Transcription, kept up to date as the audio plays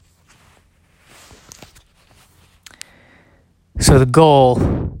So the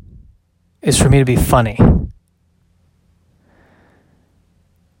goal is for me to be funny.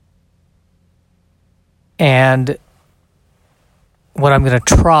 And what I'm going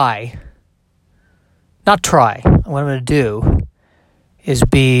to what I'm going to do is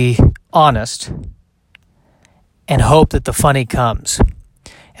be honest and hope that the funny comes.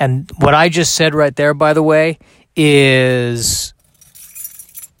 And what I just said right there, by the way, is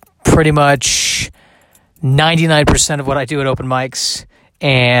pretty much 99% of what I do at open mics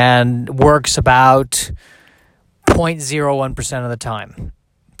and works about 0.01% of the time.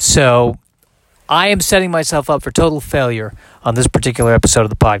 So I am setting myself up for total failure on this particular episode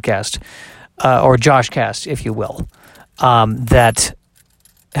of the podcast, or JoshCast, if you will, that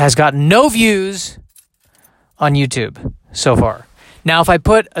has gotten no views on YouTube so far. Now, if I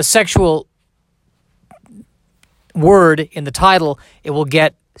put a sexual word in the title, it will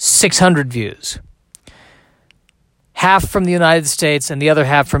get 600 views. Half from the United States and the other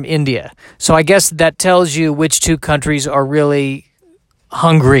half from India. So I guess that tells you which two countries are really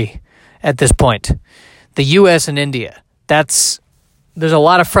hungry at this point. The U.S. and India. There's a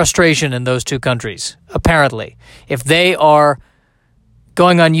lot of frustration in those two countries, apparently. If they are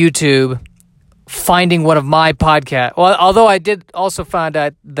going on YouTube, finding one of my podcasts. Well, although I did also find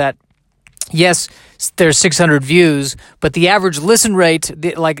out that, yes, there's 600 views, but the average listen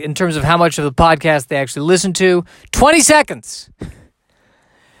rate, like in terms of how much of the podcast they actually listen to, 20 seconds.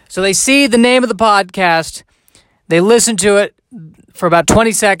 So they see the name of the podcast, they listen to it for about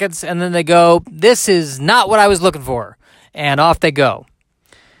 20 seconds, and then they go, this is not what I was looking for, and off they go.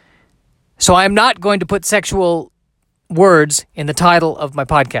 So I'm not going to put sexual words in the title of my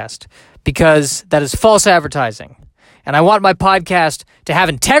podcast, because that is false advertising. And I want my podcast to have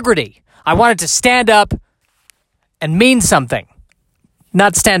integrity. I want it to stand up and mean something.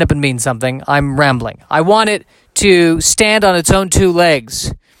 Not stand up and mean something. I'm rambling. I want it to stand on its own two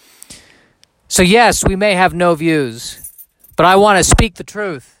legs. So yes, we may have no views, but I want to speak the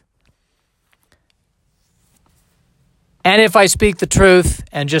truth. And if I speak the truth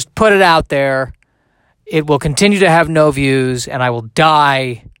and just put it out there, it will continue to have no views and I will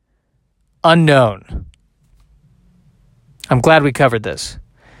die unknown. I'm glad we covered this.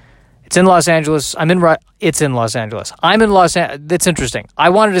 It's in Los Angeles. It's in Los Angeles. I'm in Los Angeles. It's interesting. I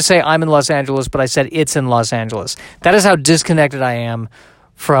wanted to say I'm in Los Angeles, but I said it's in Los Angeles. That is how disconnected I am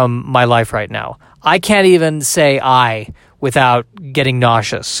from my life right now. I can't even say I without getting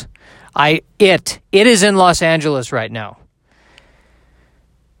nauseous. It is in Los Angeles right now.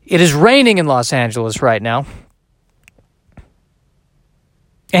 It is raining in Los Angeles right now.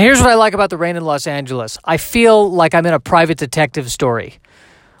 And here's what I like about the rain in Los Angeles. I feel like I'm in a private detective story.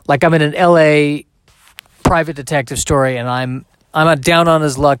 Like I'm in an LA private detective story, and I'm a down on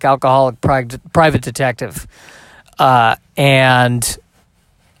his luck alcoholic private detective. And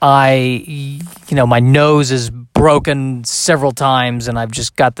my nose is broken several times, and I've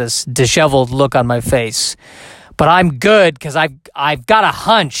just got this disheveled look on my face. But I'm good because I've got a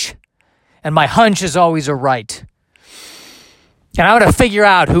hunch, and my hunch is always a right. And I'm going to figure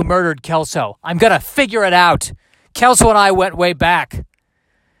out who murdered Kelso. I'm going to figure it out. Kelso and I went way back.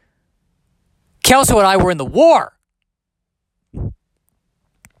 Kelso and I were in the war.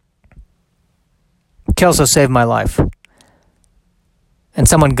 Kelso saved my life. And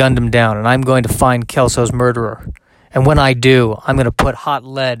someone gunned him down, and I'm going to find Kelso's murderer. And when I do, I'm going to put hot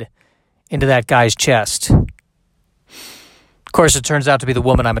lead into that guy's chest. Of course, it turns out to be the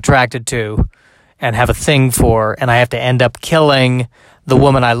woman I'm attracted to and have a thing for, and I have to end up killing the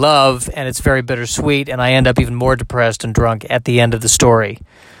woman I love, and it's very bittersweet, and I end up even more depressed and drunk at the end of the story.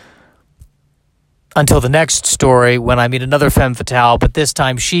 Until the next story, when I meet another femme fatale, but this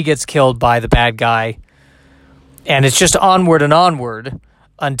time she gets killed by the bad guy, and it's just onward and onward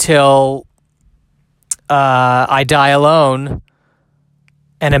until I die alone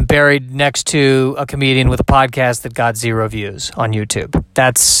and am buried next to a comedian with a podcast that got 0 views on YouTube.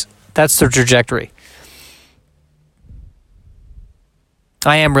 That's the trajectory.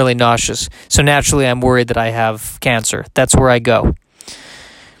 I am really nauseous, so naturally I'm worried that I have cancer. That's where I go.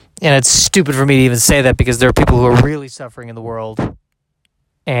 And it's stupid for me to even say that because there are people who are really suffering in the world.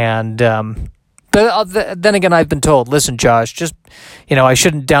 And but then again, I've been told, listen, Josh, just, I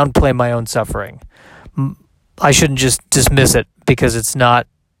shouldn't downplay my own suffering. I shouldn't just dismiss it because it's not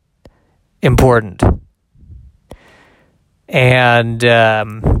important. And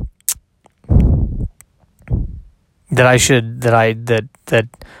that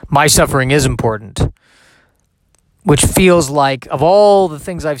my suffering is important, which feels like, of all the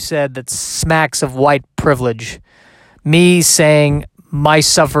things I've said that smacks of white privilege, me saying my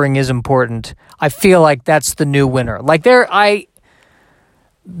suffering is important, I feel like that's the new winner. Like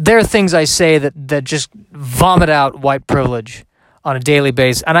there are things I say that just vomit out white privilege on a daily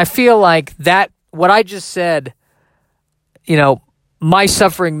basis. And I feel like that, what I just said, my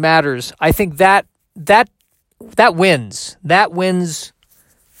suffering matters. I think that wins. That wins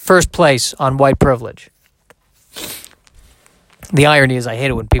first place on white privilege. The irony is I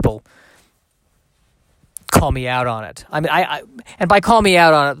hate it when people call me out on it. I mean, and by call me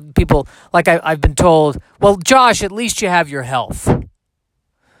out on it, people, like I've been told, well, Josh, at least you have your health.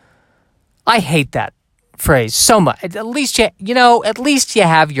 I hate that phrase so much. At least at least you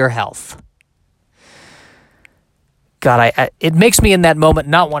have your health. God, it makes me in that moment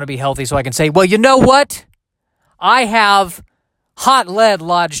not want to be healthy so I can say, well, you know what? I have hot lead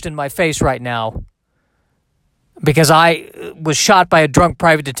lodged in my face right now because I was shot by a drunk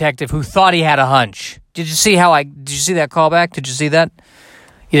private detective who thought he had a hunch. Did you see that callback? Did you see that?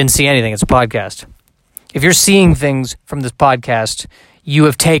 You didn't see anything. It's a podcast. If you're seeing things from this podcast, you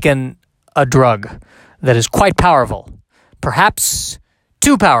have taken a drug that is quite powerful, perhaps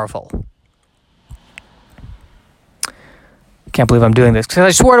too powerful. I can't believe I'm doing this because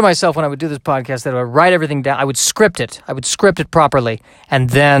I swore to myself when I would do this podcast that I would write everything down. I would script it. I would script it properly and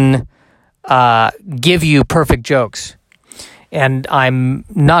then give you perfect jokes. And I'm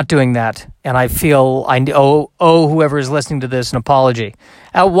not doing that. And I feel I owe whoever is listening to this an apology.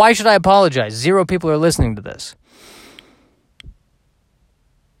 Why should I apologize? 0 people are listening to this.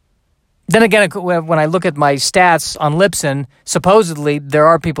 Then again, when I look at my stats on Libsyn, supposedly there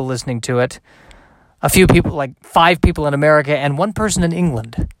are people listening to it. A few people, like 5 people in America and 1 person in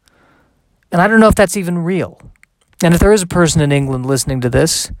England. And I don't know if that's even real. And if there is a person in England listening to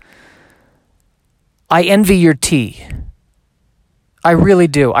this, I envy your tea. I really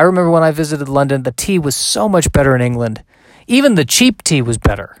do. I remember when I visited London, the tea was so much better in England. Even the cheap tea was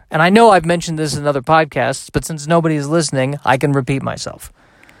better. And I know I've mentioned this in other podcasts, but since nobody is listening, I can repeat myself.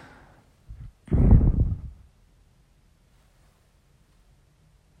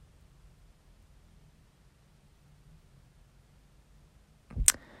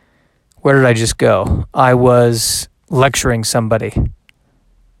 Where did I just go? I was lecturing somebody.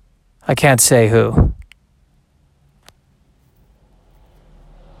 I can't say who.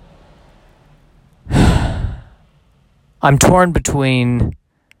 I'm torn between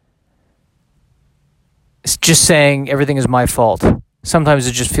just saying everything is my fault. Sometimes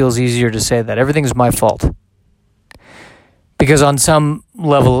it just feels easier to say that. Everything is my fault. Because on some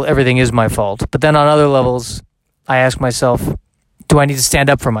level, everything is my fault. But then on other levels, I ask myself, do I need to stand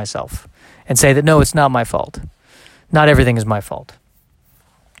up for myself and say that, no, it's not my fault. Not everything is my fault.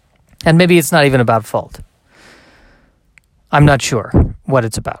 And maybe it's not even about fault. I'm not sure what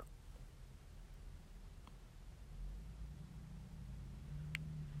it's about.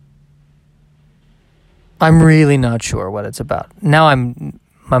 I'm really not sure what it's about. Now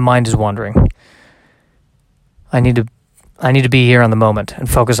my mind is wandering. I need to be here on the moment and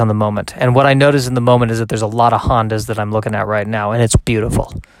focus on the moment. And what I notice in the moment is that there's a lot of Hondas that I'm looking at right now, and it's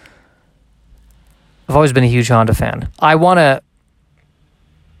beautiful. I've always been a huge Honda fan. I want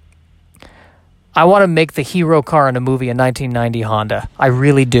to make the hero car in a movie a 1990 Honda. I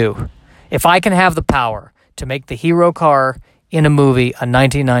really do. If I can have the power to make the hero car in a movie a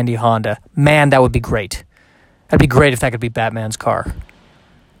 1990 Honda, man, that would be great. That'd be great if that could be Batman's car.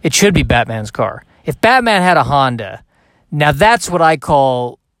 It should be Batman's car. If Batman had a Honda, now that's what I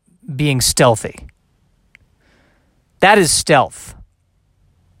call being stealthy. That is stealth.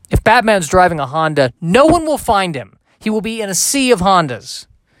 If Batman's driving a Honda, no one will find him. He will be in a sea of Hondas.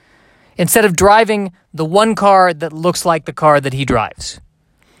 Instead of driving the one car that looks like the car that he drives.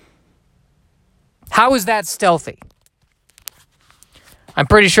 How is that stealthy? I'm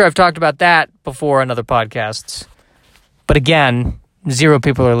pretty sure I've talked about that before in other podcasts. But again, 0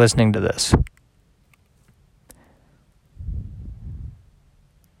 people are listening to this.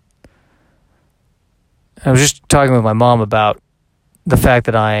 I was just talking with my mom about the fact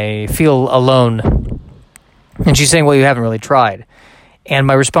that I feel alone. And she's saying, well, you haven't really tried. And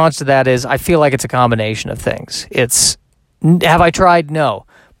my response to that is, I feel like it's a combination of things. Have I tried? No.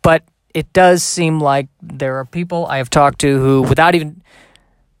 But it does seem like there are people I have talked to who, without even,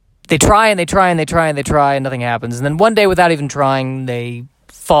 they try and they try and they try and they try and nothing happens. And then one day, without even trying, they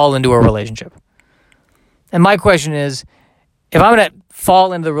fall into a relationship. And my question is, if I'm going to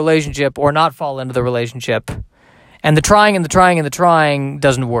fall into the relationship or not fall into the relationship, and the trying and the trying and the trying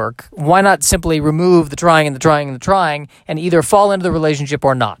doesn't work, why not simply remove the trying and the trying and the trying and either fall into the relationship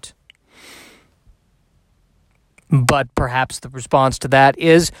or not? But perhaps the response to that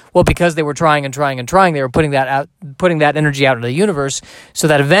is, well, because they were trying and trying and trying, they were putting that energy out into the universe, so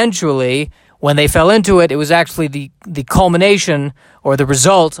that eventually, When they fell into it, it was actually the culmination or the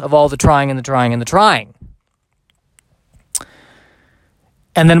result of all the trying and the trying and the trying.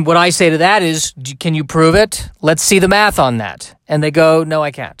 And then what I say to that is, can you prove it? Let's see the math on that. And they go, no,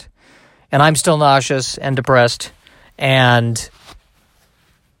 I can't. And I'm still nauseous and depressed. And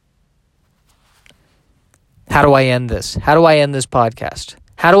how do I end this? How do I end this podcast?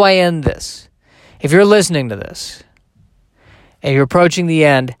 How do I end this? If you're listening to this and you're approaching the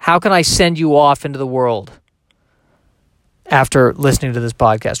end, how can I send you off into the world after listening to this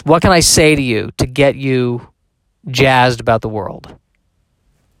podcast? What can I say to you to get you jazzed about the world?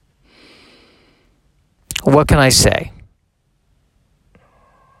 What can I say?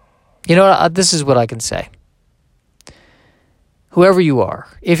 You know what? This is what I can say. Whoever you are,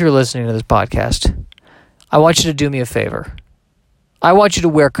 if you're listening to this podcast, I want you to do me a favor. I want you to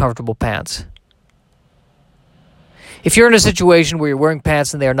wear comfortable pants. If you're in a situation where you're wearing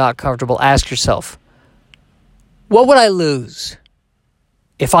pants and they are not comfortable, ask yourself, what would I lose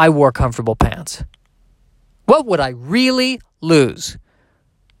if I wore comfortable pants? What would I really lose?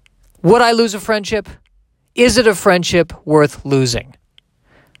 Would I lose a friendship? Is it a friendship worth losing?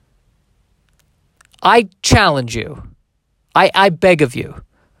 I challenge you. I beg of you,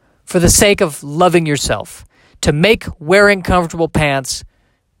 for the sake of loving yourself, to make wearing comfortable pants,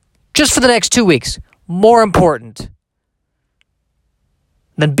 just for the next 2 weeks, more important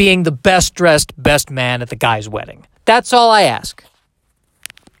than being the best dressed, best man at the guy's wedding. That's all I ask.